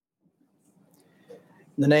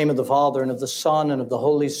In the name of the Father, and of the Son, and of the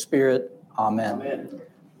Holy Spirit. Amen. Amen.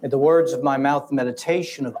 May the words of my mouth and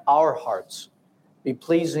meditation of our hearts be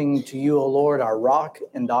pleasing to you, O Lord, our rock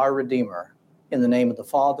and our Redeemer. In the name of the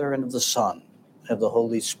Father, and of the Son, and of the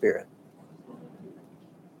Holy Spirit.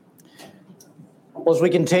 Well, as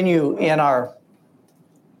we continue in our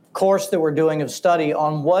course that we're doing of study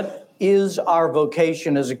on what is our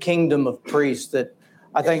vocation as a kingdom of priests, that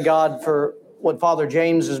I thank God for what Father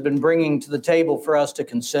James has been bringing to the table for us to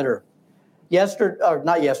consider. Last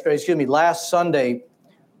Sunday,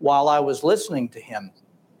 while I was listening to him,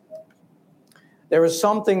 there was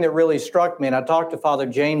something that really struck me, and I talked to Father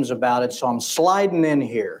James about it, so I'm sliding in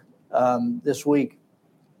here this week,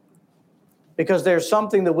 because there's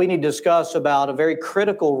something that we need to discuss about a very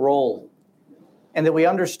critical role, and that we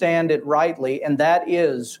understand it rightly, and that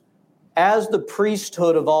is, as the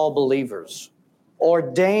priesthood of all believers,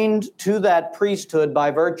 ordained to that priesthood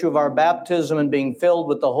by virtue of our baptism and being filled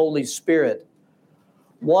with the Holy Spirit,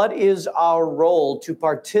 what is our role to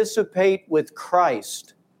participate with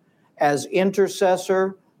Christ as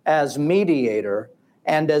intercessor, as mediator,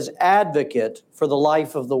 and as advocate for the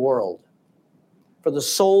life of the world, for the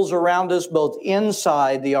souls around us, both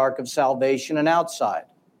inside the ark of salvation and outside?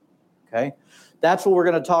 Okay? That's what we're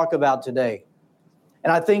going to talk about today.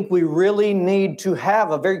 And I think we really need to have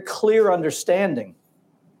a very clear understanding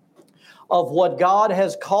of what God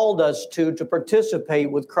has called us to participate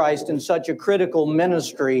with Christ in such a critical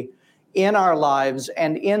ministry in our lives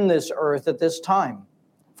and in this earth at this time,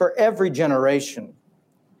 for every generation.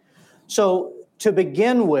 So to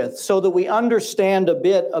begin with, so that we understand a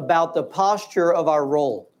bit about the posture of our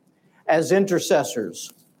role as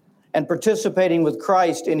intercessors and participating with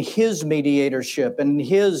Christ in His mediatorship and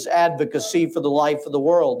His advocacy for the life of the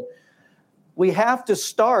world, we have to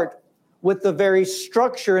start with the very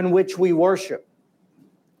structure in which we worship.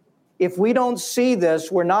 If we don't see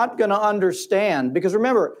this, we're not going to understand. Because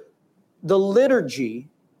remember, the liturgy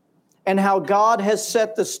and how God has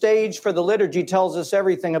set the stage for the liturgy tells us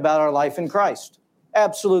everything about our life in Christ.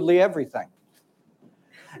 Absolutely everything.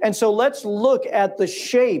 And so let's look at the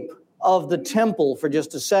shape of the temple for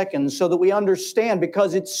just a second so that we understand,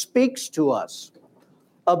 because it speaks to us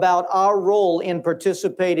about our role in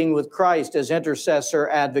participating with Christ as intercessor,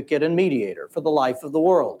 advocate, and mediator for the life of the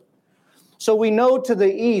world. So we know to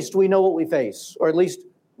the east, we know what we face, or at least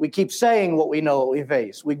we keep saying what we know what we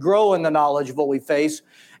face. We grow in the knowledge of what we face,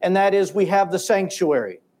 and that is we have the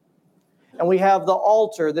sanctuary. And we have the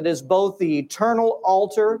altar that is both the eternal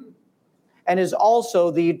altar and is also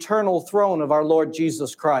the eternal throne of our Lord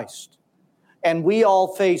Jesus Christ. And we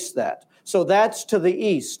all face that. So that's to the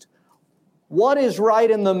east. What is right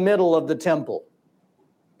in the middle of the temple?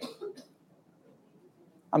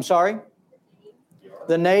 I'm sorry?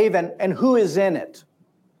 The nave, and who is in it?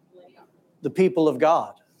 The people of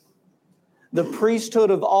God. The priesthood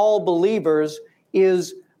of all believers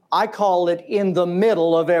is, I call it, in the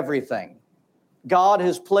middle of everything. God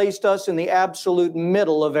has placed us in the absolute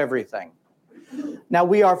middle of everything. Now,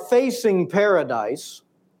 we are facing paradise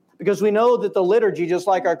because we know that the liturgy, just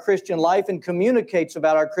like our Christian life, and communicates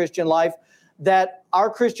about our Christian life, that our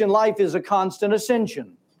Christian life is a constant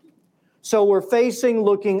ascension. So we're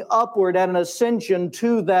looking upward at an ascension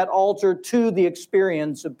to that altar, to the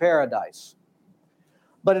experience of paradise.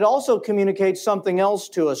 But it also communicates something else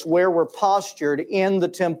to us, where we're postured in the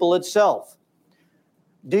temple itself.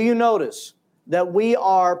 Do you notice that we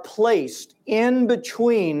are placed in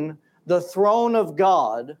between the throne of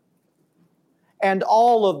God and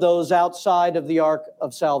all of those outside of the ark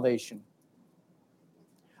of salvation?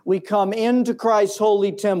 We come into Christ's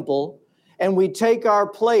holy temple and we take our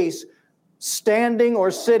place, standing or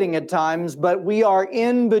sitting at times, but we are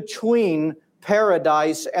in between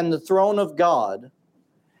paradise and the throne of God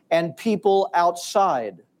and people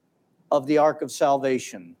outside of the ark of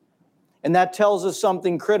salvation. And that tells us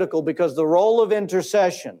something critical, because the role of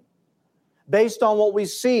intercession, based on what we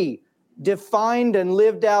see defined and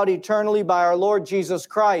lived out eternally by our Lord Jesus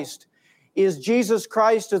Christ, is Jesus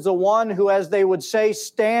Christ as the one who, as they would say,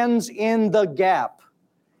 stands in the gap,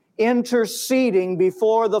 interceding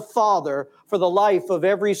before the Father for the life of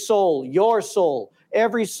every soul, your soul,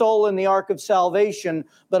 every soul in the ark of salvation,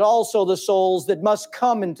 but also the souls that must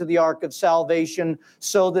come into the ark of salvation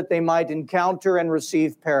so that they might encounter and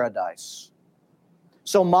receive paradise.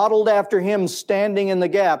 So modeled after Him, standing in the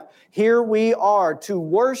gap, here we are to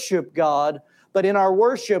worship God, but in our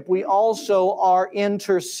worship we also are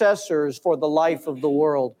intercessors for the life of the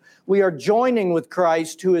world. We are joining with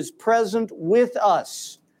Christ, who is present with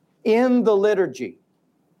us in the liturgy.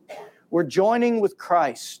 We're joining with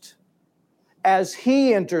Christ as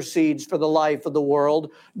He intercedes for the life of the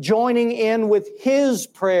world, joining in with His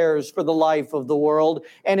prayers for the life of the world,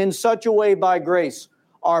 and in such a way, by grace,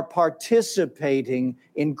 are participating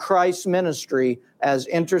in Christ's ministry as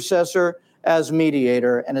intercessor, as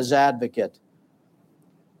mediator, and as advocate.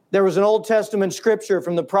 There was an Old Testament scripture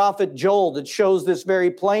from the prophet Joel that shows this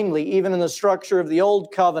very plainly, even in the structure of the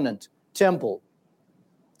Old Covenant temple,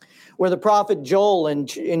 where the prophet Joel,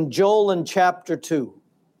 in Joel in chapter 2,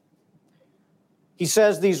 he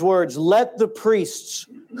says these words, "Let the priests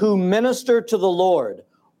who minister to the Lord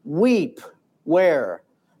weep," where?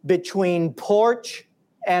 "Between porch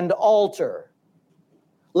and altar."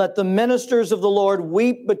 Let the ministers of the Lord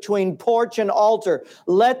weep between porch and altar.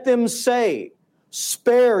 Let them say,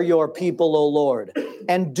 "Spare your people, O Lord,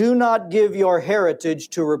 and do not give your heritage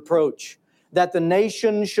to reproach, that the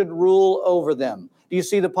nation should rule over them." Do you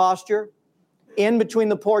see the posture? In between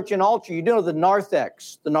the porch and altar, you know the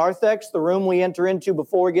narthex. The narthex, the room we enter into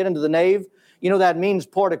before we get into the nave, you know that means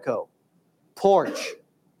portico, porch.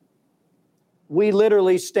 We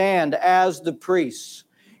literally stand as the priests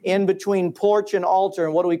in between porch and altar,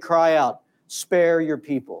 and what do we cry out? "Spare your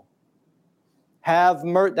people. Have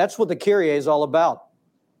mercy." That's what the Kyrie is all about.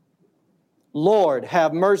 Lord,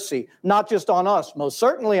 have mercy, not just on us, most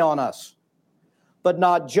certainly on us, but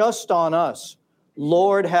not just on us.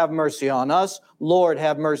 Lord, have mercy on us. Lord,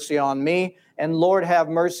 have mercy on me. And Lord, have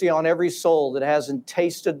mercy on every soul that hasn't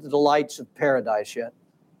tasted the delights of paradise yet.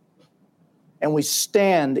 And we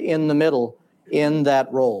stand in the middle in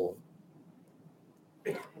that role.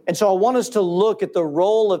 And so I want us to look at the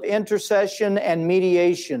role of intercession and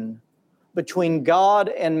mediation between God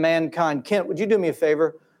and mankind. Kent, would you do me a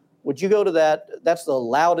favor? Would you go to that? That's the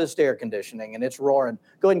loudest air conditioning, and it's roaring.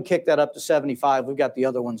 Go ahead and kick that up to 75. We've got the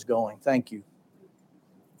other ones going. Thank you.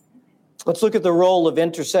 Let's look at the role of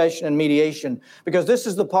intercession and mediation, because this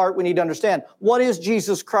is the part we need to understand. What is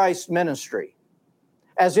Jesus Christ's ministry?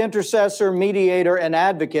 As intercessor, mediator, and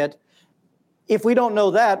advocate, if we don't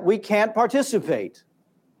know that, we can't participate.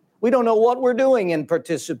 We don't know what we're doing in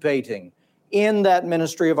participating in that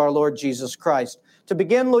ministry of our Lord Jesus Christ. To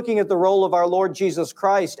begin looking at the role of our Lord Jesus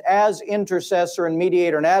Christ as intercessor and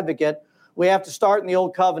mediator and advocate, we have to start in the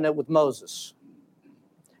Old Covenant with Moses.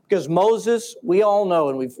 Because Moses, we all know,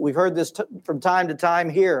 and we've heard this from time to time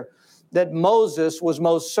here, that Moses was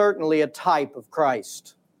most certainly a type of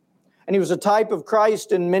Christ. And he was a type of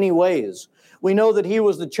Christ in many ways. We know that he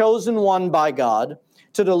was the chosen one by God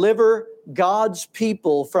to deliver God's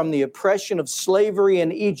people from the oppression of slavery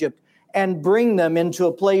in Egypt and bring them into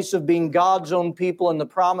a place of being God's own people in the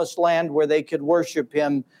promised land where they could worship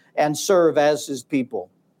him and serve as his people.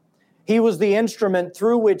 He was the instrument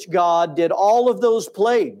through which God did all of those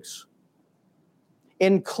plagues,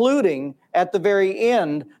 including at the very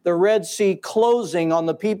end, the Red Sea closing on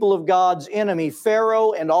the people of God's enemy,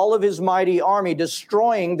 Pharaoh and all of his mighty army,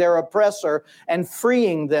 destroying their oppressor and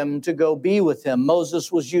freeing them to go be with him.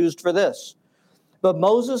 Moses was used for this. But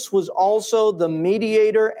Moses was also the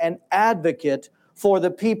mediator and advocate for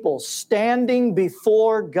the people, standing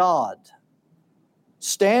before God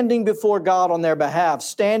on their behalf,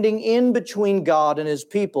 standing in between God and his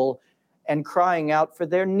people and crying out for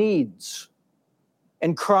their needs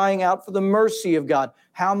and crying out for the mercy of God.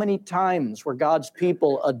 How many times were God's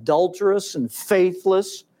people adulterous and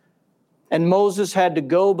faithless? And Moses had to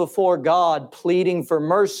go before God pleading for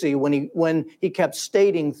mercy when he kept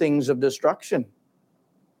stating things of destruction.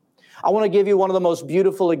 I want to give you one of the most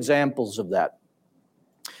beautiful examples of that.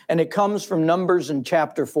 And it comes from Numbers in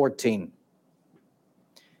chapter 14.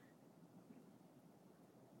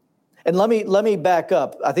 And let me back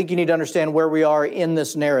up. I think you need to understand where we are in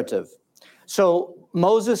this narrative. So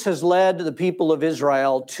Moses has led the people of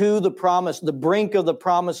Israel to the brink of the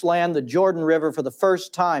promised land, the Jordan River, for the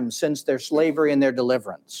first time since their slavery and their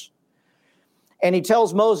deliverance. And he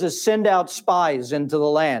tells Moses, send out spies into the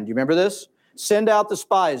land. You remember this? Send out the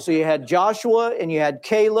spies. So you had Joshua and you had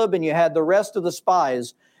Caleb and you had the rest of the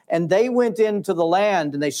spies, and they went into the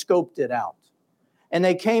land and they scoped it out. And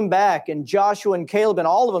they came back, and Joshua and Caleb and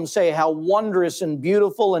all of them say how wondrous and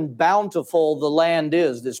beautiful and bountiful the land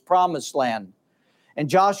is, this promised land. And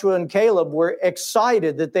Joshua and Caleb were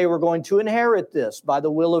excited that they were going to inherit this by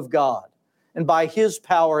the will of God and by his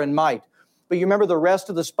power and might. But you remember the rest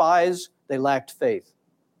of the spies, they lacked faith.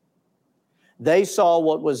 They saw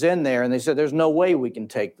what was in there and they said, there's no way we can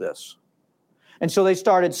take this. And so they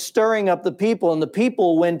started stirring up the people, and the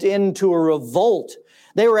people went into a revolt.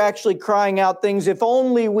 They were actually crying out things, if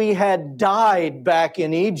only we had died back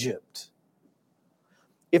in Egypt.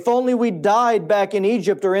 If only we died back in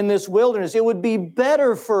Egypt or in this wilderness, it would be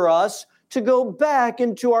better for us to go back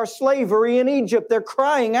into our slavery in Egypt. They're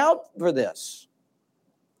crying out for this.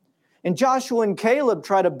 And Joshua and Caleb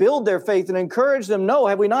try to build their faith and encourage them. No,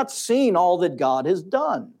 have we not seen all that God has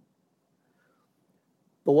done?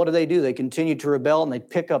 But what do? They continue to rebel, and they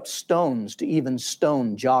pick up stones to even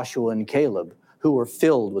stone Joshua and Caleb, who were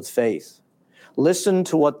filled with faith. Listen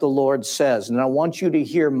to what the Lord says. And I want you to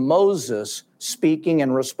hear Moses speaking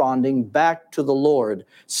and responding back to the Lord,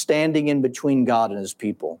 standing in between God and his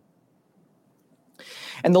people.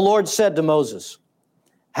 And the Lord said to Moses,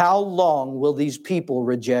 "How long will these people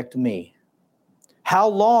reject me? How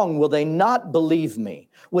long will they not believe me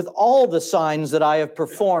with all the signs that I have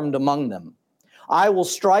performed among them? I will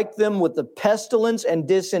strike them with the pestilence and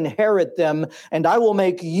disinherit them, and I will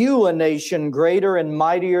make you a nation greater and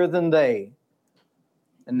mightier than they."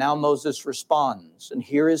 And now Moses responds, and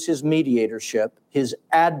here is his mediatorship, his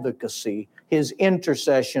advocacy, his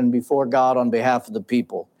intercession before God on behalf of the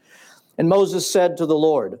people. And Moses said to the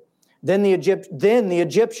Lord, Then the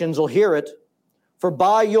Egyptians will hear it, for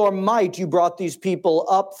by your might you brought these people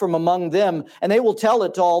up from among them, and they will tell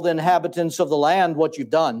it to all the inhabitants of the land what you've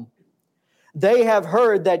done. They have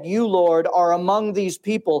heard that you, Lord, are among these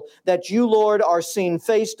people, that you, Lord, are seen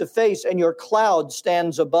face to face, and your cloud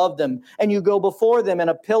stands above them, and you go before them in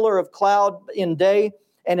a pillar of cloud in day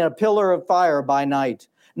and in a pillar of fire by night.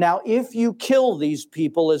 Now, if you kill these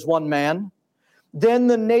people as one man, then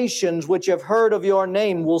the nations which have heard of your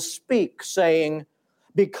name will speak, saying,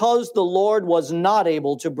 because the Lord was not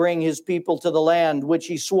able to bring his people to the land which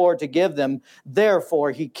he swore to give them,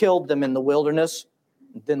 therefore he killed them in the wilderness.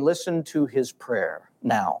 Then listen to his prayer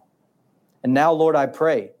now. And now, Lord, I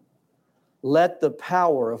pray, let the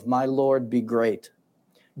power of my Lord be great.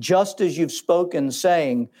 Just as you've spoken,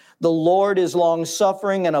 saying, the Lord is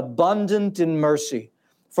long-suffering and abundant in mercy,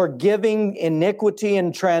 forgiving iniquity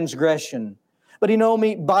and transgression. But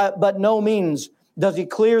no means does he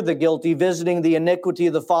clear the guilty, visiting the iniquity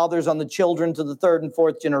of the fathers on the children to the third and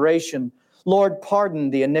fourth generation. Lord, pardon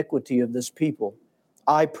the iniquity of this people.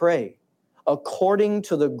 I pray, according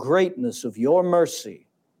to the greatness of your mercy,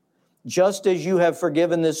 just as you have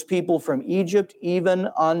forgiven this people from Egypt even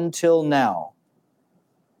until now.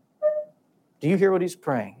 Do you hear what he's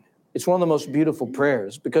praying? It's one of the most beautiful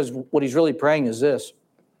prayers, because what he's really praying is this.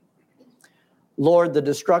 Lord, the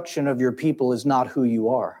destruction of your people is not who you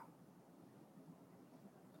are.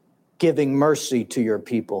 Giving mercy to your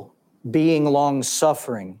people, being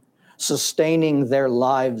long-suffering, sustaining their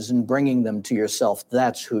lives and bringing them to yourself,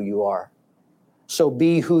 that's who you are. So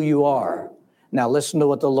be who you are. Now listen to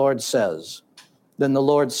what the Lord says. Then the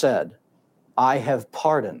Lord said, I have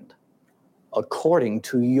pardoned according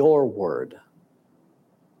to your word.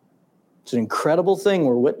 It's an incredible thing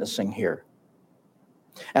we're witnessing here.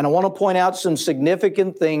 And I want to point out some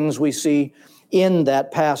significant things we see in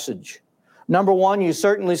that passage. Number one, you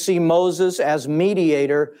certainly see Moses as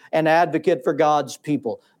mediator and advocate for God's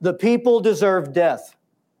people. The people deserve death,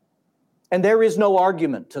 and there is no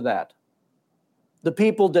argument to that. The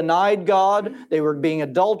people denied God. They were being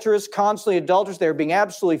adulterous, constantly adulterous. They were being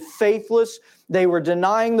absolutely faithless. They were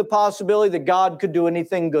denying the possibility that God could do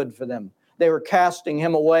anything good for them. They were casting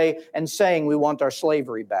him away and saying, we want our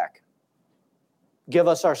slavery back. Give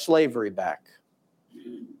us our slavery back.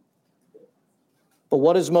 But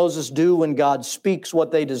what does Moses do when God speaks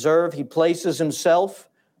what they deserve? He places himself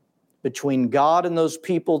between God and those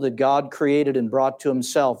people that God created and brought to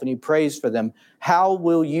himself, and he prays for them. How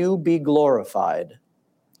will you be glorified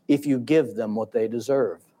if you give them what they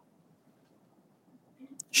deserve?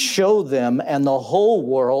 Show them and the whole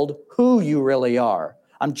world who you really are.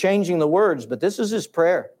 I'm changing the words, but this is his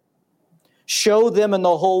prayer. Show them and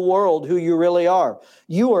the whole world who you really are.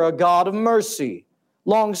 You are a God of mercy,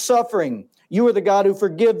 long-suffering. You are the God who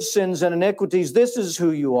forgives sins and iniquities. This is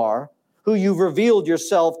who you are, who you've revealed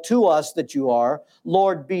yourself to us that you are.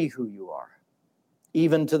 Lord, be who you are,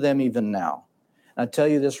 even to them, even now. And I tell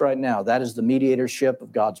you this right now, that is the mediatorship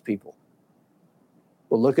of God's people.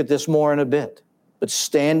 We'll look at this more in a bit. But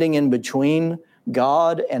standing in between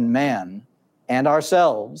God and man and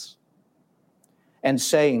ourselves and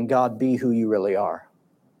saying, God, be who you really are.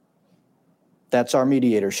 That's our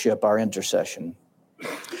mediatorship, our intercession.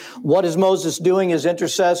 What is Moses doing as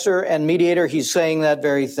intercessor and mediator? He's saying that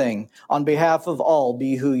very thing. On behalf of all,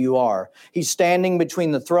 be who you are. He's standing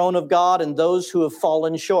between the throne of God and those who have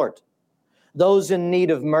fallen short. Those in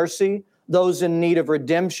need of mercy, those in need of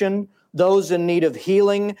redemption, those in need of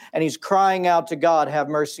healing. And he's crying out to God, have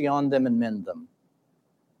mercy on them and mend them.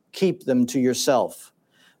 Keep them to yourself.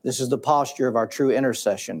 This is the posture of our true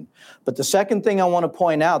intercession. But the second thing I want to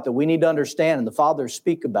point out that we need to understand, and the fathers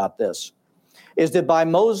speak about this, is that by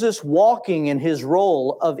Moses walking in his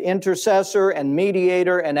role of intercessor and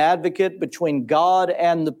mediator and advocate between God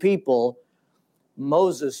and the people,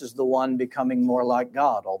 Moses is the one becoming more like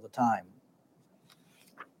God all the time.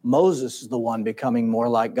 Moses is the one becoming more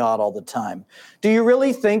like God all the time. Do you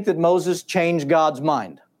really think that Moses changed God's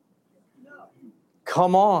mind? No.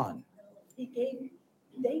 Come on.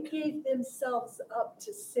 They gave themselves up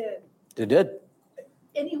to sin. They did.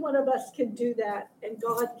 Any one of us can do that, and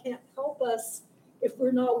God can't help us if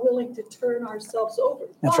we're not willing to turn ourselves over.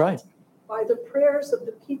 That's but right. By the prayers of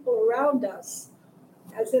the people around us,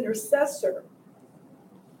 as intercessor,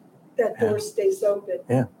 that door stays open.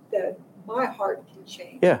 Yeah. That my heart can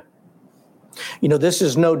change. Yeah. You know, this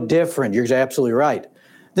is no different. You're absolutely right.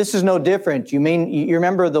 This is no different. You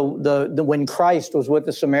remember the when Christ was with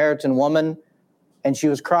the Samaritan woman and she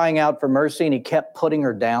was crying out for mercy and he kept putting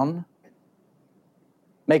her down,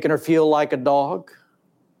 making her feel like a dog,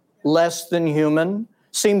 less than human.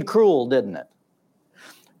 Seemed cruel, didn't it?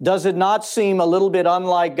 Does it not seem a little bit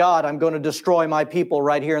unlike God? I'm going to destroy my people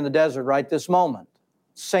right here in the desert right this moment.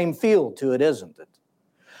 Same feel to it, isn't it?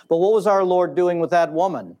 But what was our Lord doing with that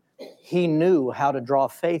woman? He knew how to draw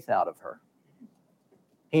faith out of her.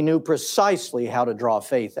 He knew precisely how to draw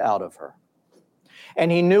faith out of her.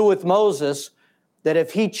 And he knew with Moses that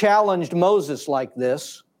if he challenged Moses like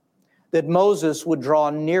this, that Moses would draw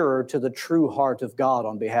nearer to the true heart of God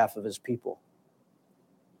on behalf of his people.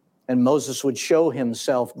 And Moses would show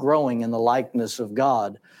himself growing in the likeness of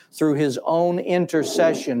God through his own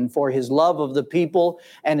intercession for his love of the people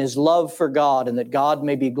and his love for God, and that God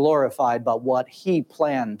may be glorified by what he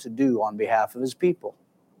planned to do on behalf of his people.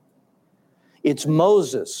 It's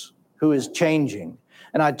Moses who is changing.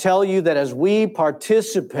 And I tell you that as we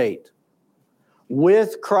participate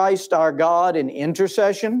with Christ our God in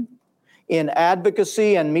intercession, in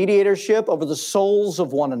advocacy and mediatorship over the souls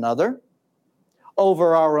of one another,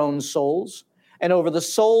 over our own souls, and over the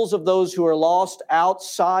souls of those who are lost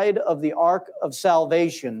outside of the ark of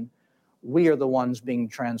salvation, we are the ones being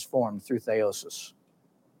transformed through theosis.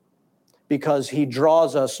 Because he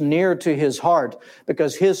draws us near to his heart,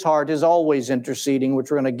 because his heart is always interceding,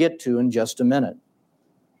 which we're going to get to in just a minute.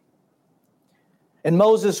 And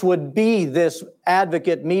Moses would be this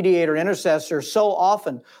advocate, mediator, intercessor so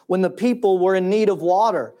often when the people were in need of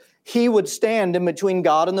water. He would stand in between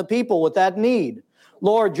God and the people with that need.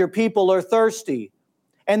 Lord, your people are thirsty.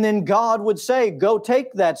 And then God would say, go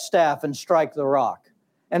take that staff and strike the rock.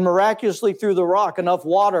 And miraculously through the rock, enough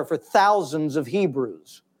water for thousands of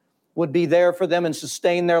Hebrews would be there for them and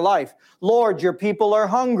sustain their life. Lord, your people are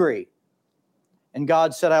hungry. And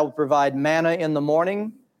God said, I will provide manna in the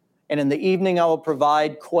morning, and in the evening I will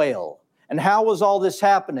provide quail. And how was all this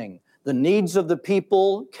happening? The needs of the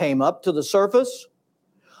people came up to the surface.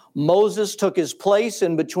 Moses took his place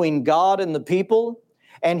in between God and the people,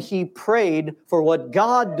 and he prayed for what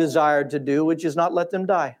God desired to do, which is not let them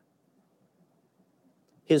die.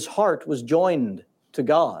 His heart was joined to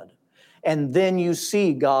God. And then you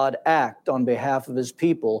see God act on behalf of his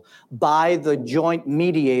people by the joint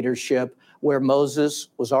mediatorship where Moses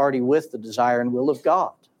was already with the desire and will of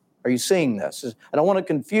God. Are you seeing this? I don't want to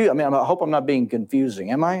confuse. I hope I'm not being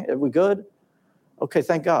confusing. Am I? Are we good? Okay,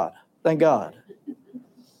 thank God. Thank God.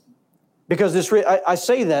 Because I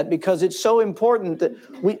say that because it's so important that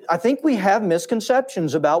I think we have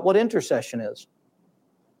misconceptions about what intercession is.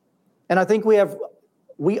 And I think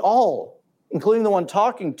we all, including the one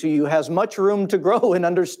talking to you, has much room to grow in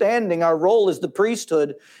understanding our role as the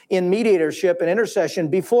priesthood in mediatorship and intercession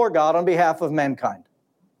before God on behalf of mankind.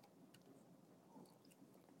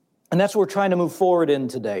 And that's what we're trying to move forward in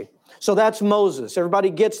today. So that's Moses. Everybody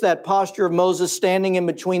gets that posture of Moses standing in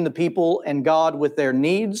between the people and God with their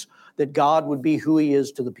needs, that God would be who he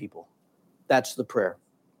is to the people. That's the prayer.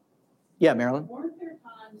 Yeah, Marilyn? Weren't there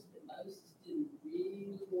times that Moses didn't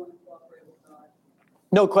really want to cooperate with God?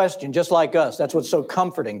 No question, just like us. That's what's so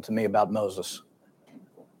comforting to me about Moses.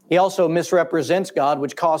 He also misrepresents God,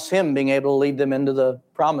 which costs him being able to lead them into the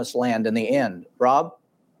promised land in the end. Rob?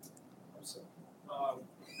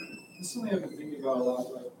 This is something I've been thinking about a lot,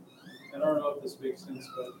 but I don't know if this makes sense,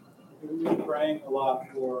 but we've been praying a lot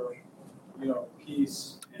for,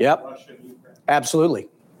 peace in Russia and Ukraine. Absolutely.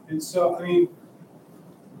 And so,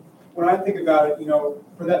 when I think about it,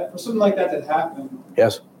 for something like that to happen,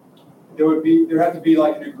 yes, there had to be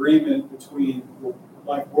like an agreement between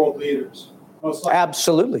like world leaders, most likely.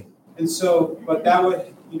 Absolutely. And so, but that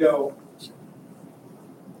would,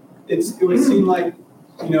 it would seem like,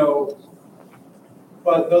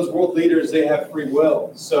 but those world leaders, they have free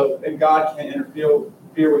will. So, and God can't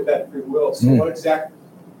interfere with that free will. So what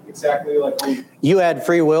exactly like... You had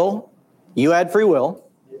free will. You had free will.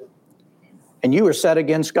 Yeah. And you were set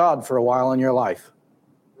against God for a while in your life.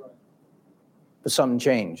 But something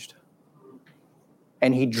changed.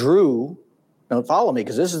 And he drew, now follow me,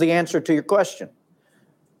 because this is the answer to your question.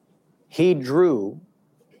 He drew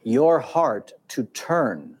your heart to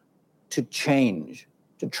turn, to change,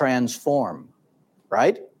 to transform,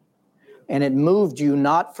 right? And it moved you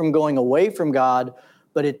not from going away from God,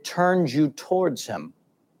 but it turned you towards him.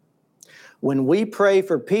 When we pray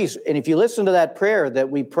for peace, and if you listen to that prayer that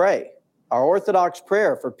we pray, our Orthodox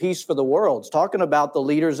prayer for peace for the world, it's talking about the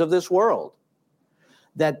leaders of this world,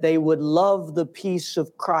 that they would love the peace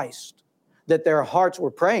of Christ, that their hearts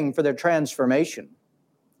were praying for their transformation.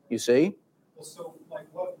 You see? Well, so, like,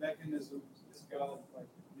 what mechanism is God, like,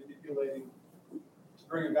 manipulating to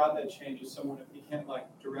bring about that change? Is someone, if he can't, like,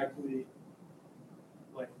 directly,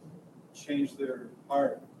 like, change their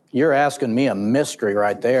heart? You're asking me a mystery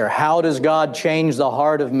right there. How does God change the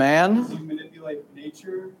heart of man? Does he manipulate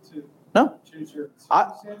nature to change their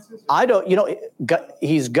circumstances? I don't,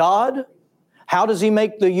 he's God. How does he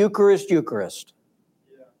make the Eucharist Eucharist?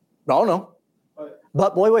 Yeah. Oh, no.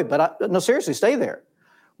 No, seriously, stay there.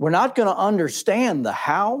 We're not going to understand the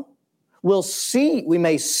how. We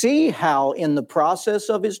may see how in the process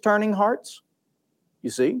of his turning hearts. You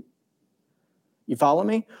see? You follow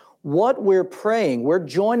me? What we're praying, we're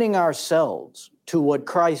joining ourselves to what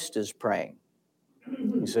Christ is praying.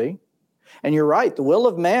 You see? And you're right, the will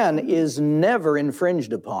of man is never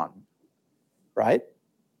infringed upon. Right?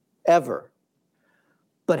 Ever.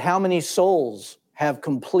 But how many souls have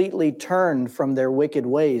completely turned from their wicked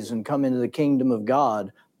ways and come into the kingdom of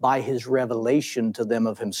God by his revelation to them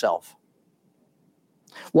of himself?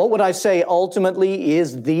 What would I say ultimately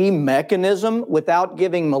is the mechanism, without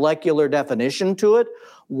giving molecular definition to it?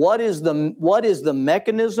 What is the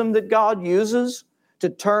mechanism that God uses to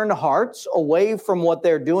turn hearts away from what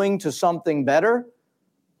they're doing to something better?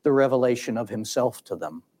 The revelation of himself to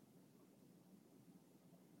them.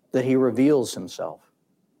 That he reveals himself.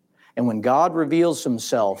 And when God reveals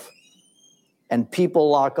himself and people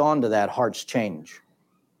lock onto that, hearts change.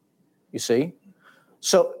 You see?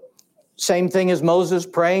 So, same thing as Moses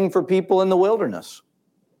praying for people in the wilderness,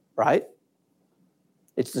 right?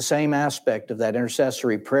 It's the same aspect of that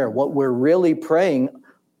intercessory prayer. What we're really praying,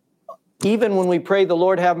 even when we pray, the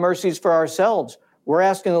Lord have mercies for ourselves, we're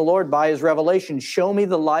asking the Lord by his revelation, show me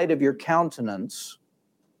the light of your countenance,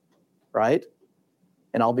 right?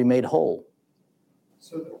 And I'll be made whole.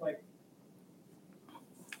 So, like,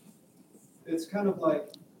 it's kind of like,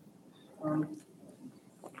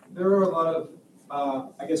 there are a lot of,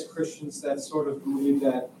 I guess, Christians that sort of believe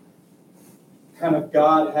that kind of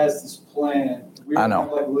God has this plan. We're kind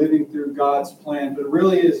of like living through God's plan, but it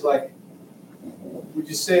really is like, would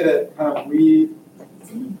you say that kind of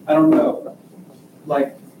I don't know,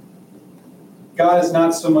 like God is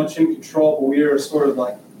not so much in control, but we are sort of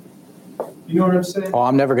like, you know what I'm saying? Oh,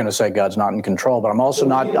 I'm never going to say God's not in control, but I'm also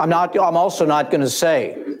not going to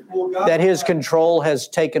say that his control has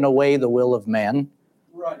taken away the will of man.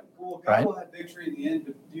 Right. Well, God will have victory in the end,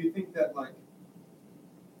 but do you think that, like,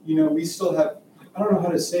 we still have, I don't know how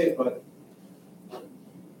to say it, but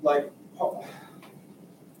like,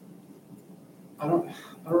 I don't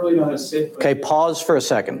really know how to say it. Okay, pause for a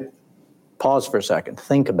second.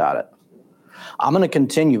 Think about it. I'm going to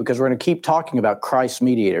continue because we're going to keep talking about Christ's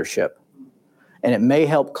mediatorship. And it may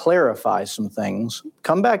help clarify some things.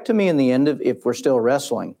 Come back to me in the end if we're still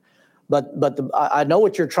wrestling. But I know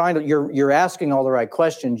what you're trying to, you're asking all the right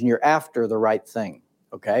questions and you're after the right thing,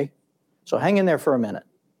 okay? So hang in there for a minute,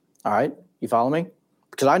 all right? You follow me?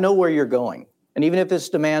 Because I know where you're going. And even if this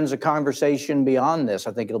demands a conversation beyond this,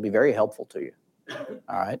 I think it'll be very helpful to you,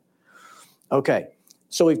 all right? Okay,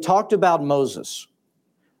 so we've talked about Moses.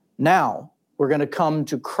 Now we're going to come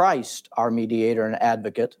to Christ, our mediator and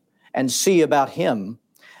advocate, and see about him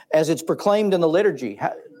as it's proclaimed in the liturgy.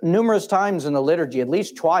 Numerous times in the liturgy, at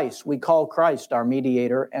least twice, we call Christ our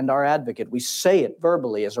mediator and our advocate. We say it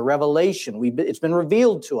verbally as a revelation. It's been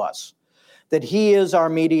revealed to us that he is our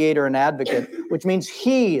mediator and advocate, which means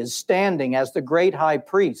he is standing as the great high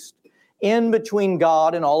priest in between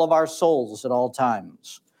God and all of our souls at all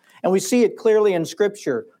times. And we see it clearly in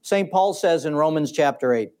Scripture. St. Paul says in Romans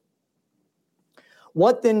chapter 8,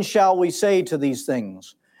 "What then shall we say to these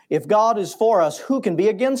things? If God is for us, who can be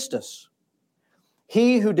against us?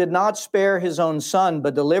 He who did not spare his own son,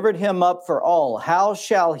 but delivered him up for all, how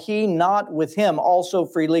shall he not with him also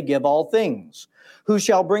freely give all things? Who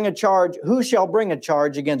shall bring a charge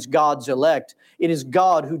against God's elect? It is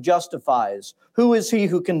God who justifies. Who is he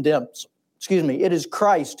who condemns? It is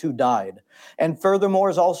Christ who died, and furthermore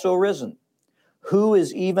is also risen, who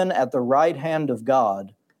is even at the right hand of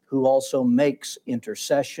God, who also makes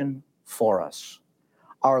intercession for us.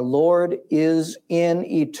 Our Lord is in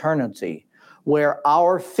eternity, where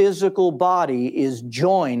our physical body is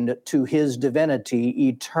joined to his divinity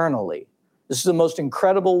eternally. This is the most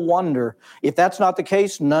incredible wonder. If that's not the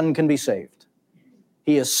case, none can be saved.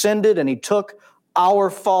 He ascended and he took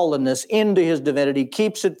our fallenness into his divinity,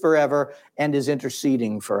 keeps it forever, and is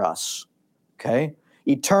interceding for us. Okay?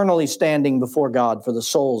 Eternally standing before God for the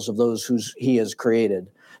souls of those who he has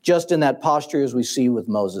created. Just in that posture as we see with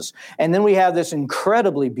Moses. And then we have this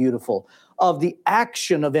incredibly beautiful of the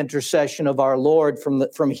action of intercession of our Lord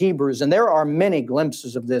from Hebrews. And there are many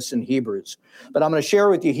glimpses of this in Hebrews. But I'm going to share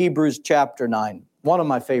with you Hebrews chapter 9, one of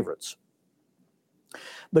my favorites.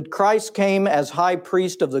 But Christ came as high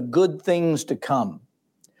priest of the good things to come,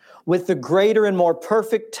 with the greater and more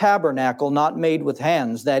perfect tabernacle not made with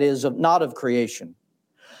hands, that is, not of creation,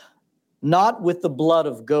 not with the blood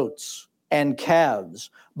of goats and calves,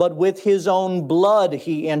 but with his own blood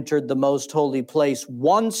he entered the most holy place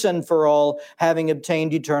once and for all, having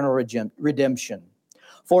obtained eternal redemption.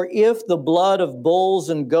 For if the blood of bulls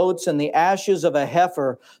and goats and the ashes of a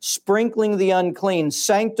heifer, sprinkling the unclean,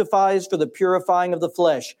 sanctifies for the purifying of the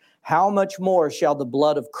flesh, how much more shall the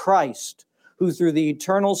blood of Christ, who through the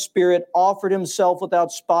eternal Spirit offered himself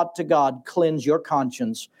without spot to God, cleanse your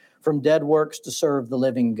conscience from dead works to serve the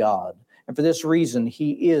living God? And for this reason,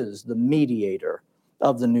 he is the mediator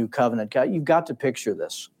of the new covenant. You've got to picture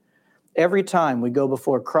this. Every time we go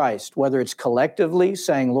before Christ, whether it's collectively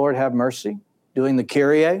saying, Lord, have mercy, doing the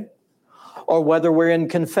Kyrie, or whether we're in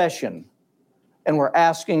confession and we're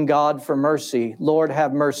asking God for mercy, Lord,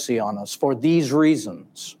 have mercy on us for these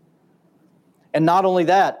reasons. And not only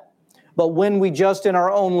that, but when we just in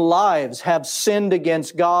our own lives have sinned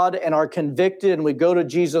against God and are convicted and we go to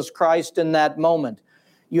Jesus Christ in that moment,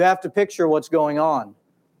 you have to picture what's going on.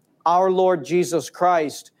 Our Lord Jesus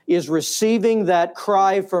Christ is receiving that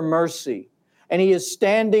cry for mercy, and he is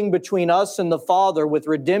standing between us and the Father with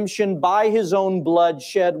redemption by his own blood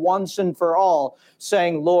shed once and for all,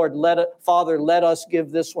 saying, Lord, Father, let us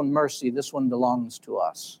give this one mercy. This one belongs to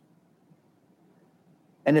us.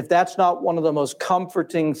 And if that's not one of the most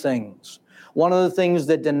comforting things, one of the things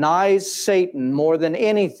that denies Satan more than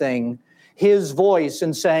anything, his voice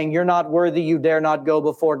in saying, you're not worthy, you dare not go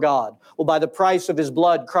before God. Well, by the price of his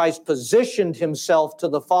blood, Christ positioned himself to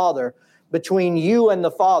the Father, between you and the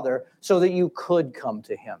Father, so that you could come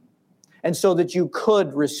to him. And so that you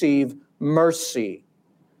could receive mercy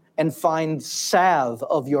and find salve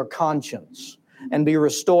of your conscience and be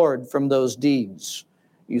restored from those deeds,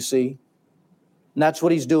 you see. And that's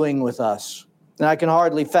what he's doing with us. And I can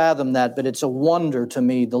hardly fathom that, but it's a wonder to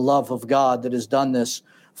me, the love of God that has done this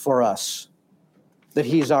for us, that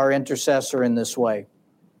he's our intercessor in this way.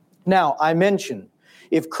 Now, I mentioned,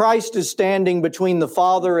 if Christ is standing between the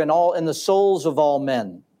Father and the souls of all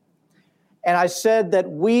men, and I said that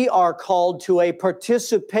we are called to a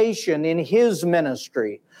participation in his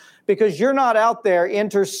ministry, because you're not out there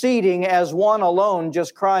interceding as one alone,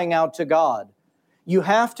 just crying out to God. You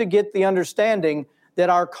have to get the understanding that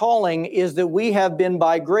our calling is that we have been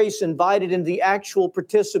by grace invited into the actual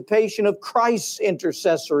participation of Christ's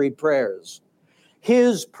intercessory prayers,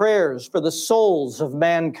 his prayers for the souls of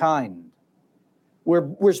mankind.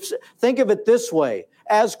 Think of it this way,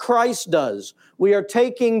 as Christ does. We are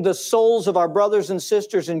taking the souls of our brothers and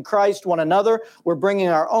sisters in Christ, one another. We're bringing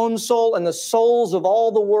our own soul and the souls of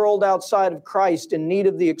all the world outside of Christ in need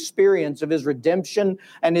of the experience of his redemption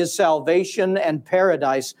and his salvation and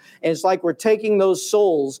paradise. And it's like we're taking those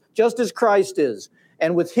souls, just as Christ is,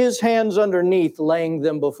 and with his hands underneath, laying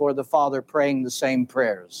them before the Father, praying the same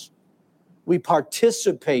prayers. We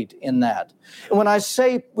participate in that. And when I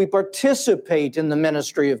say we participate in the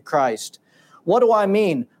ministry of Christ, what do I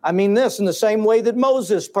mean? I mean this, in the same way that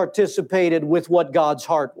Moses participated with what God's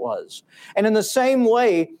heart was. And in the same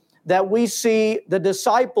way that we see the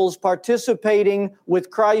disciples participating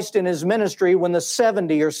with Christ in his ministry when the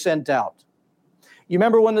 70 are sent out. You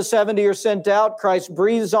remember when the 70 are sent out, Christ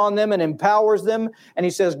breathes on them and empowers them, and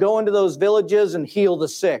he says, go into those villages and heal the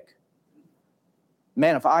sick.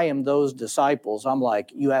 Man, if I am those disciples, I'm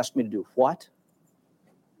like, you asked me to do what?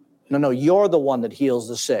 No, you're the one that heals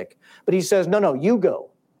the sick. But he says, no, you go.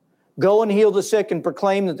 Go and heal the sick and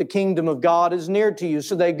proclaim that the kingdom of God is near to you.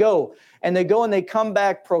 So they go and they come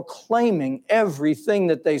back proclaiming everything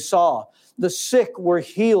that they saw. The sick were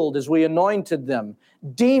healed as we anointed them.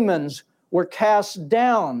 Demons were cast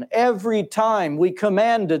down every time we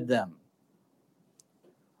commanded them.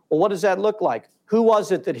 Well, what does that look like? Who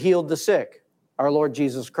was it that healed the sick? Our Lord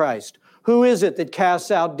Jesus Christ. Who is it that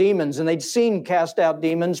casts out demons? And they'd seen cast out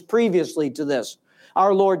demons previously to this.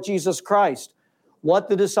 Our Lord Jesus Christ. What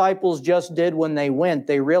the disciples just did when they went,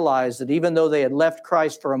 they realized that even though they had left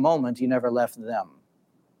Christ for a moment, He never left them.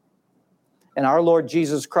 And our Lord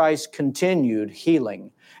Jesus Christ continued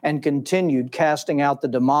healing and continued casting out the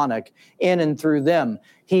demonic in and through them.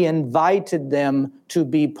 He invited them to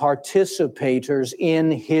be participators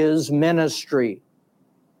in His ministry.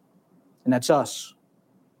 And that's us.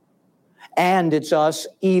 And it's us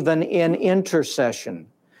even in intercession.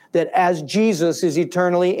 That as Jesus is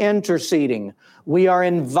eternally interceding, we are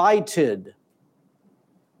invited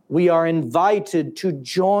to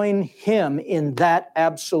join Him in that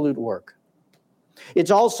absolute work.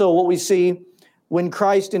 It's also what we see when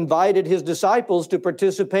Christ invited His disciples to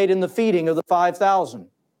participate in the feeding of the 5,000.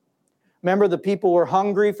 Remember, the people were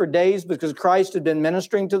hungry for days because Christ had been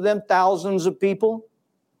ministering to them, thousands of people.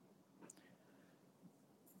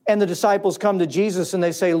 And the disciples come to Jesus and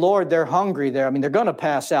they say, Lord, they're hungry. They're going to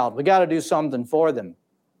pass out. We got to do something for them.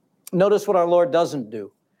 Notice what our Lord doesn't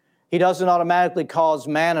do. He doesn't automatically cause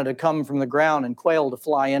manna to come from the ground and quail to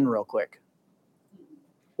fly in real quick.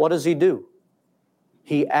 What does He do?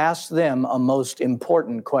 He asks them a most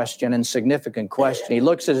important question and significant question. He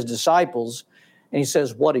looks at His disciples and He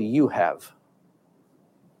says, what do you have?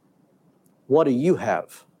 What do you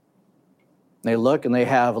have? They look and they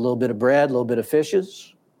have a little bit of bread, a little bit of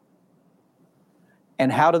fishes.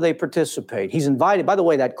 And how do they participate? He's invited, by the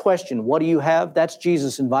way, that question, what do you have? That's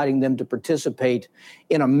Jesus inviting them to participate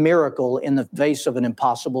in a miracle in the face of an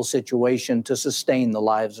impossible situation to sustain the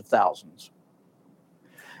lives of thousands.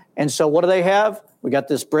 And so what do they have? We got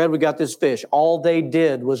this bread, we got this fish. All they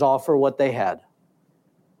did was offer what they had.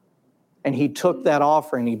 And He took that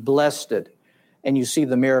offering, He blessed it. And you see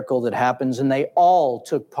the miracle that happens, and they all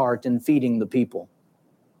took part in feeding the people.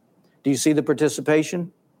 Do you see the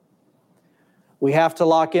participation? We have to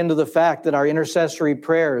lock into the fact that our intercessory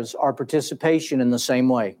prayers are participation in the same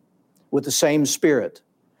way, with the same Spirit,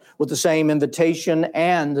 with the same invitation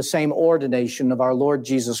and the same ordination of our Lord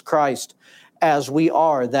Jesus Christ, as we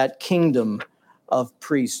are that kingdom of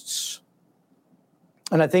priests.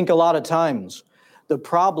 And I think a lot of times, the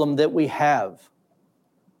problem that we have,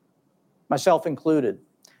 myself included,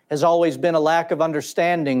 has always been a lack of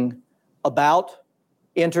understanding about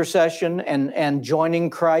intercession and joining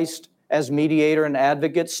Christ as mediator and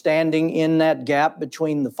advocate, standing in that gap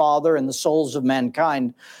between the Father and the souls of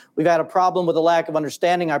mankind. We've had a problem with a lack of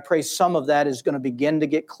understanding. I pray some of that is going to begin to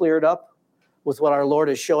get cleared up with what our Lord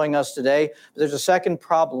is showing us today. But there's a second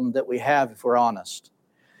problem that we have, if we're honest.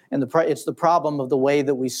 And it's the problem of the way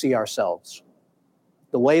that we see ourselves.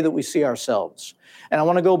 The way that we see ourselves. And I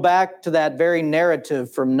want to go back to that very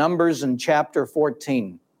narrative from Numbers in chapter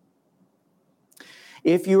 14.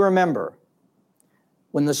 If you remember,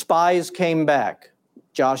 when the spies came back,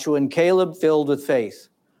 Joshua and Caleb filled with faith.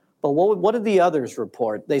 But what did the others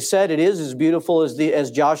report? They said it is as beautiful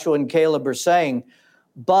as Joshua and Caleb are saying,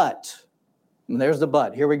 but, and there's the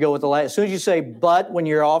but. Here we go with the last. As soon as you say but when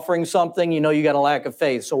you're offering something, you know you got a lack of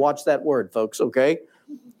faith. So watch that word, folks, okay?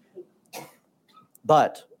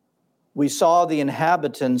 But we saw the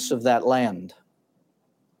inhabitants of that land,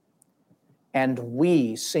 and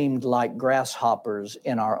we seemed like grasshoppers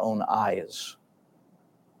in our own eyes.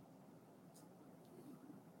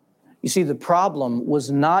 You see, the problem was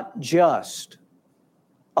not just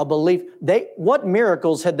a belief. What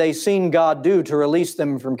miracles had they seen God do to release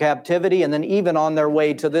them from captivity and then even on their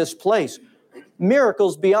way to this place?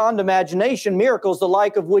 Miracles beyond imagination, miracles the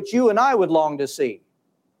like of which you and I would long to see.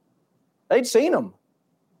 They'd seen them.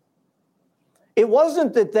 It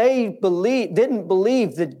wasn't that they didn't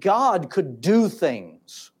believe that God could do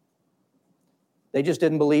things. They just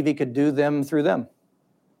didn't believe He could do them through them.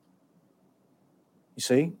 You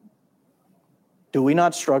see? Do we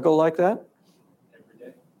not struggle like that? Every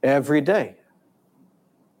day. Every day.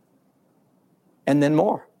 And then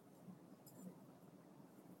more.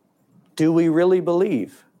 Do we really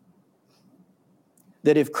believe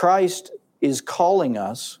that if Christ is calling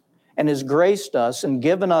us and has graced us and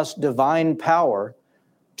given us divine power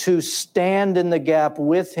to stand in the gap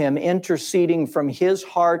with Him, interceding from His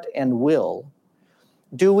heart and will,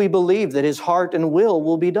 do we believe that His heart and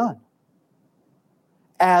will be done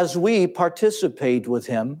as we participate with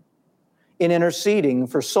Him in interceding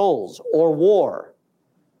for souls or war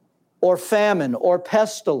or famine or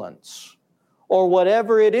pestilence or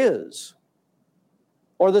whatever it is,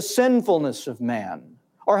 or the sinfulness of man,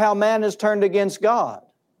 or how man has turned against God?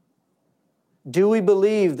 Do we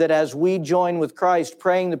believe that as we join with Christ,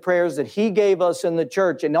 praying the prayers that He gave us in the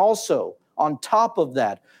church, and also on top of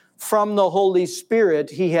that, from the Holy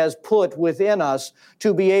Spirit He has put within us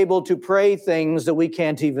to be able to pray things that we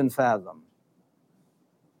can't even fathom?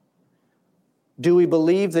 Do we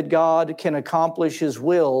believe that God can accomplish His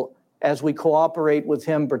will as we cooperate with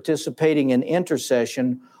Him, participating in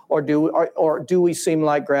intercession, or do we seem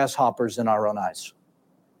like grasshoppers in our own eyes?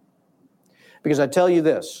 Because I tell you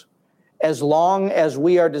this, as long as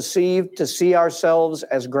we are deceived to see ourselves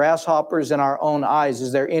as grasshoppers in our own eyes,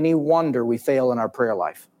 is there any wonder we fail in our prayer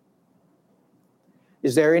life?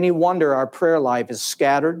 Is there any wonder our prayer life is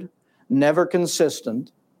scattered, never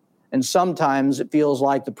consistent, and sometimes it feels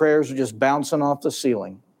like the prayers are just bouncing off the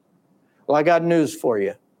ceiling? Well, I got news for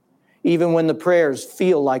you. Even when the prayers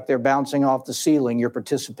feel like they're bouncing off the ceiling, you're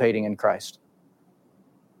participating in Christ.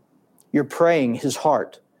 You're praying His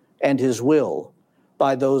heart and His will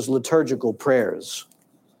by those liturgical prayers.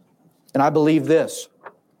 And I believe this.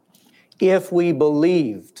 If we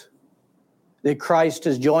believed that Christ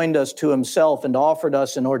has joined us to Himself and offered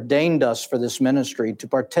us and ordained us for this ministry to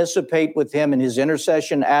participate with Him in His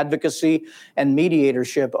intercession, advocacy, and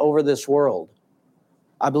mediatorship over this world,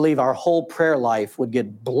 I believe our whole prayer life would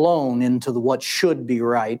get blown into what should be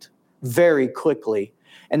right very quickly,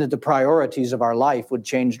 and that the priorities of our life would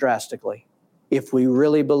change drastically if we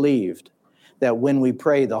really believed that when we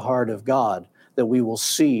pray the heart of God, that we will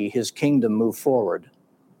see His kingdom move forward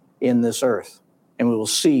in this earth, and we will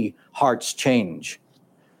see hearts change.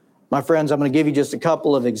 My friends, I'm going to give you just a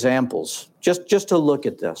couple of examples, just to look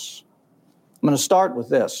at this. I'm going to start with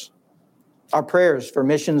this. Our prayers for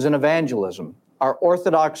missions and evangelism, our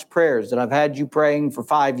orthodox prayers that I've had you praying for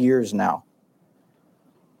 5 years now.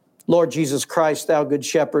 Lord Jesus Christ, thou good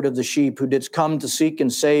shepherd of the sheep, who didst come to seek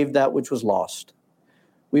and save that which was lost,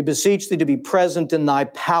 we beseech thee to be present in thy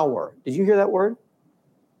power. Did you hear that word?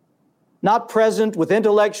 Not present with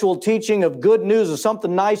intellectual teaching of good news or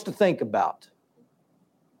something nice to think about.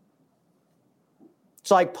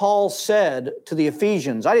 It's like Paul said to the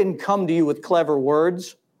Ephesians, I didn't come to you with clever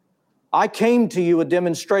words. I came to you with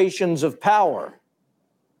demonstrations of power,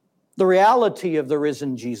 the reality of the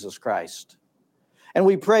risen Jesus Christ. And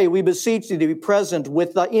we pray, we beseech thee to be present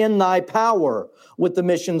in thy power with the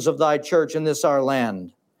missions of thy church in this our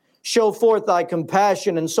land. Show forth thy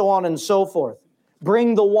compassion, and so on and so forth.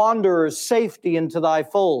 Bring the wanderers safety into thy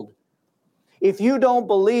fold. If you don't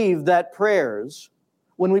believe that prayers,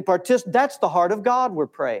 when we participate, that's the heart of God we're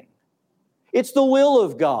praying. It's the will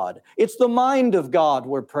of God. It's the mind of God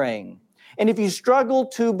we're praying. And if you struggle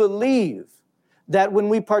to believe that when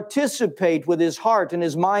we participate with His heart and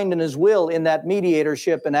His mind and His will in that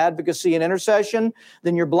mediatorship and advocacy and intercession,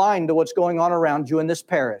 then you're blind to what's going on around you in this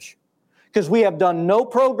parish. Because we have done no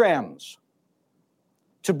programs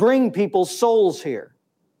to bring people's souls here.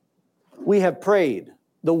 We have prayed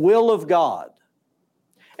the will of God.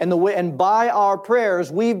 And by our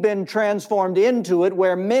prayers, we've been transformed into it,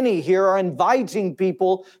 where many here are inviting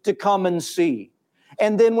people to come and see.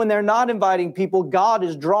 And then when they're not inviting people, God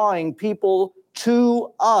is drawing people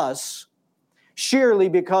to us, sheerly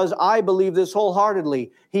because I believe this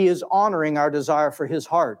wholeheartedly. He is honoring our desire for His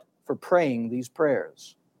heart for praying these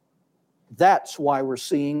prayers. That's why we're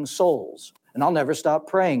seeing souls. And I'll never stop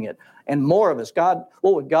praying it. And more of us,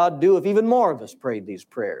 what would God do if even more of us prayed these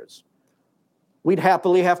prayers? We'd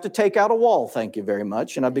happily have to take out a wall, thank you very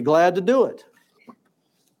much, and I'd be glad to do it.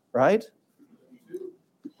 Right?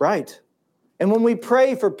 Right. And when we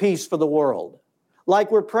pray for peace for the world,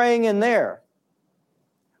 like we're praying in there,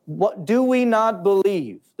 what do we not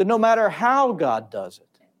believe that no matter how God does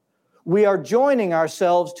it, we are joining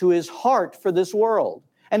ourselves to His heart for this world,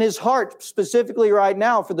 and His heart specifically right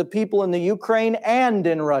now for the people in the Ukraine and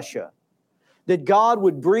in Russia, that God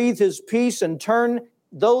would breathe His peace and turn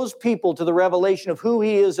those people to the revelation of who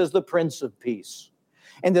He is as the Prince of Peace,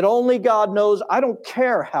 and that only God knows. I don't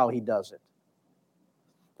care how He does it,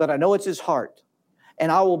 but I know it's His heart,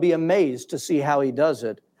 and I will be amazed to see how He does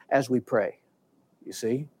it as we pray. You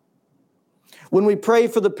see? When we pray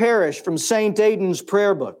for the parish from St. Aidan's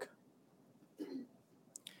prayer book,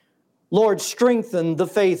 Lord, strengthen the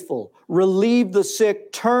faithful, relieve the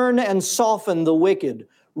sick, turn and soften the wicked,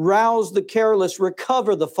 rouse the careless,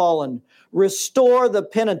 recover the fallen, restore the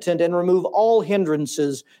penitent, and remove all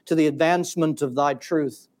hindrances to the advancement of thy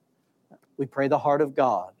truth. We pray the heart of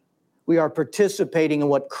God. We are participating in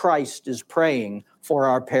what Christ is praying for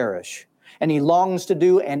our parish. And He longs to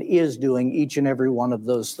do and is doing each and every one of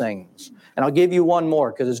those things. And I'll give you one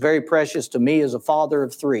more because it's very precious to me as a father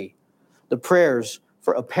of three. The prayers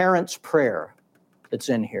for a parent's prayer that's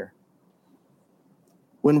in here.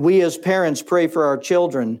 When we as parents pray for our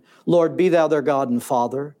children, Lord, be thou their God and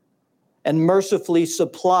Father, and mercifully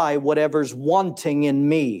supply whatever's wanting in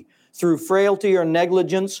me. Through frailty or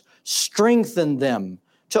negligence, strengthen them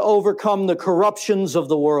to overcome the corruptions of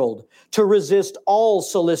the world, to resist all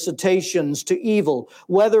solicitations to evil,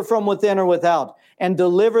 whether from within or without, and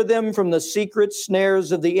deliver them from the secret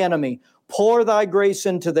snares of the enemy. Pour thy grace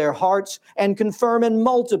into their hearts and confirm and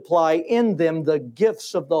multiply in them the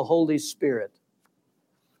gifts of the Holy Spirit.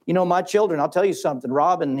 You know, my children, I'll tell you something,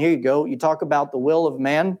 Robin, here you go. You talk about the will of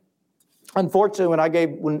man. Unfortunately,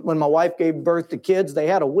 when my wife gave birth to kids, they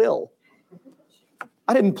had a will.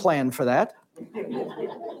 I didn't plan for that.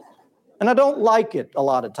 And I don't like it a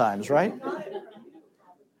lot of times, right?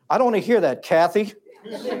 I don't want to hear that, Kathy.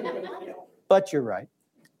 But you're right.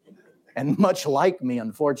 And much like me,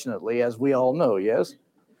 unfortunately, as we all know, yes?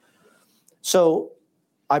 So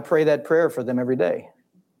I pray that prayer for them every day.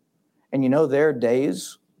 And you know, there are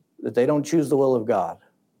days that they don't choose the will of God.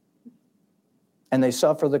 And they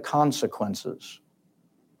suffer the consequences.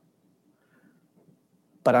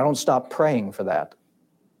 But I don't stop praying for that.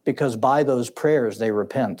 Because by those prayers, they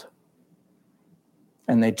repent.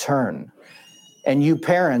 And they turn. And you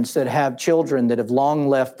parents that have children that have long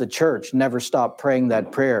left the church, never stop praying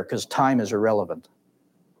that prayer because time is irrelevant.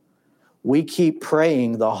 We keep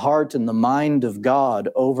praying the heart and the mind of God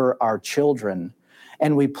over our children,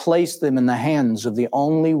 and we place them in the hands of the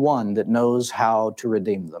only one that knows how to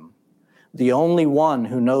redeem them. The only one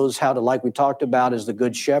who knows how to, like we talked about as the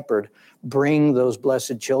Good Shepherd, bring those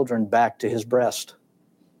blessed children back to his breast.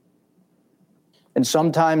 And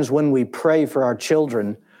sometimes when we pray for our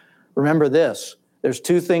children, remember this, there's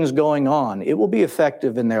two things going on. It will be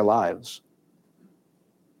effective in their lives.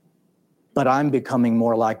 But I'm becoming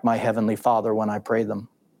more like my Heavenly Father when I pray them.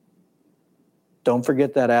 Don't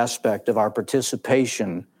forget that aspect of our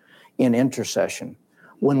participation in intercession.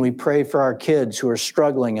 When we pray for our kids who are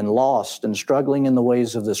struggling and lost and struggling in the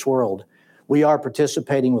ways of this world, we are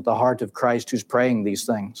participating with the heart of Christ who's praying these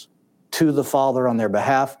things to the Father on their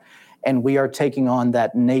behalf, and we are taking on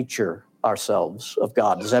that nature ourselves of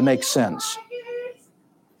God. Does that make sense?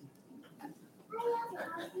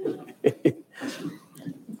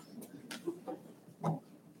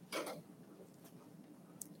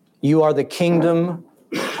 You are the kingdom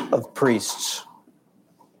of priests.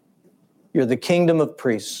 You're the kingdom of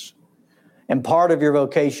priests. And part of your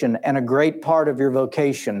vocation, and a great part of your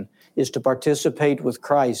vocation, is to participate with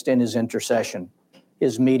Christ in his intercession,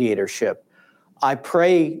 his mediatorship. I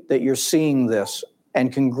pray that you're seeing this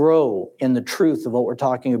and can grow in the truth of what we're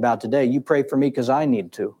talking about today. You pray for me because I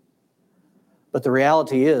need to. But the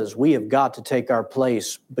reality is we have got to take our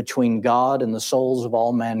place between God and the souls of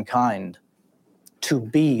all mankind to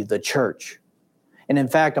be the church. And in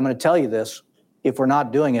fact, I'm going to tell you this, if we're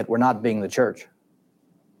not doing it, we're not being the church.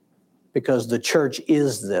 Because the church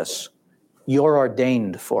is this. You're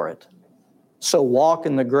ordained for it. So walk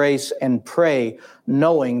in the grace and pray,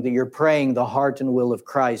 knowing that you're praying the heart and will of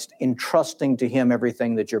Christ, entrusting to him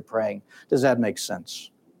everything that you're praying. Does that make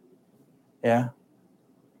sense? Yeah?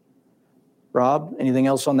 Rob, anything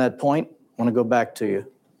else on that point? I want to go back to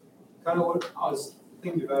you. Kind of what I was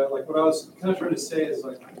thinking about, like what I was kind of trying to say is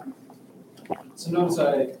like, sometimes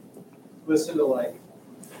I listen to like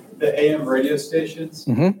the AM radio stations,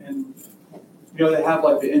 and you know, they have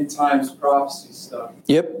like the end times prophecy stuff.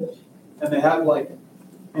 Yep. And they have like,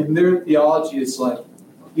 and their theology is like,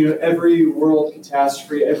 you know, every world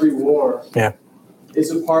catastrophe, every war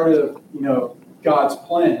is a part of, you know, God's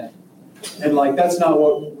plan. And like, that's not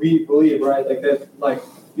what we believe, right? Like that, like,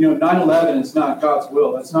 you know, 9/11 is not God's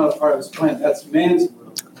will. That's not a part of his plan. That's man's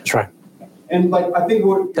will. That's right. And like, I think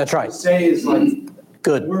what that's right. Say is like,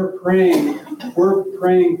 good. We're praying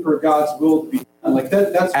for God's will to be done. Like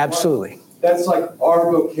that's absolutely. That's like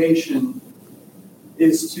our vocation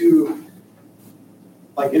is to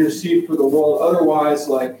like intercede for the world. Otherwise,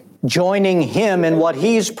 like joining him in what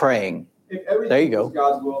he's praying. If everything there you go. was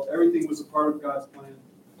God's will, everything was a part of God's plan,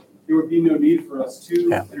 there would be no need for us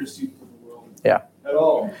to intercede for the world. Yeah. At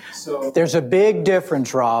all. So there's a big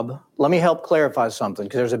difference, Rob. Let me help clarify something,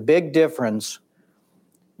 because there's a big difference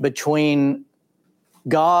between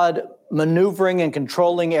God maneuvering and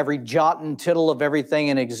controlling every jot and tittle of everything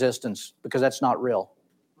in existence, because that's not real.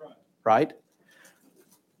 Right?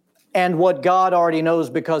 And what God already knows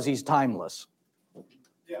because he's timeless.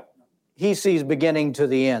 Yeah. He sees beginning to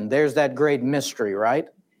the end. There's that great mystery, right?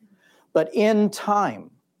 But in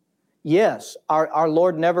time, yes, our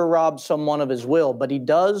Lord never robs someone of his will, but he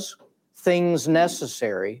does things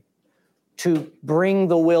necessary to bring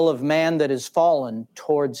the will of man that is fallen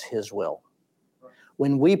towards his will.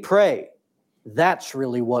 When we pray, that's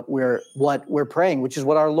really what we're praying, which is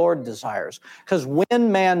what our Lord desires. Because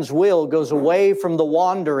when man's will goes away from the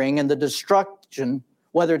wandering and the destruction,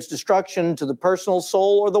 whether it's destruction to the personal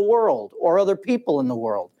soul or the world or other people in the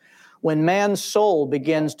world, When man's soul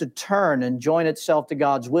begins to turn and join itself to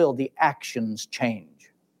God's will, the actions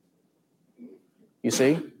change. You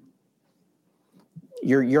see?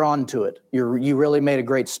 You're onto it. You really made a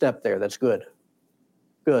great step there. That's good.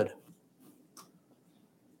 Good.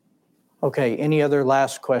 Okay, any other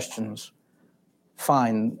last questions?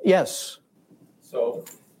 Fine. Yes? So,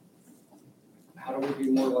 how do we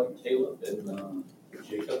be more like Caleb and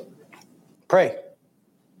Jacob? Pray.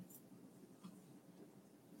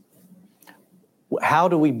 How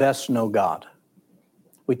do we best know God?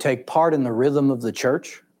 We take part in the rhythm of the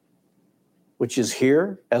church, which is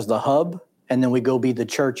here as the hub, and then we go be the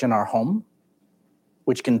church in our home,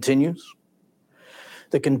 which continues.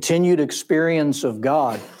 The continued experience of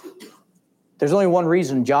God. There's only one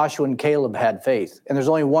reason Joshua and Caleb had faith, and there's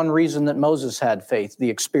only one reason that Moses had faith, the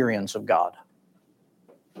experience of God.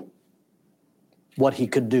 What he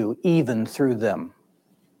could do, even through them.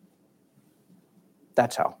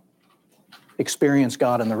 That's how. Experience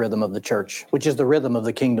God in the rhythm of the church, which is the rhythm of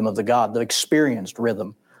the kingdom of the God, the experienced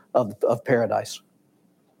rhythm of paradise.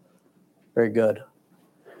 Very good.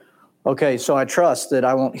 Okay, so I trust that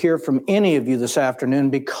I won't hear from any of you this afternoon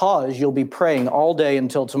because you'll be praying all day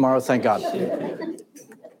until tomorrow. Thank God.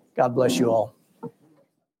 God bless you all.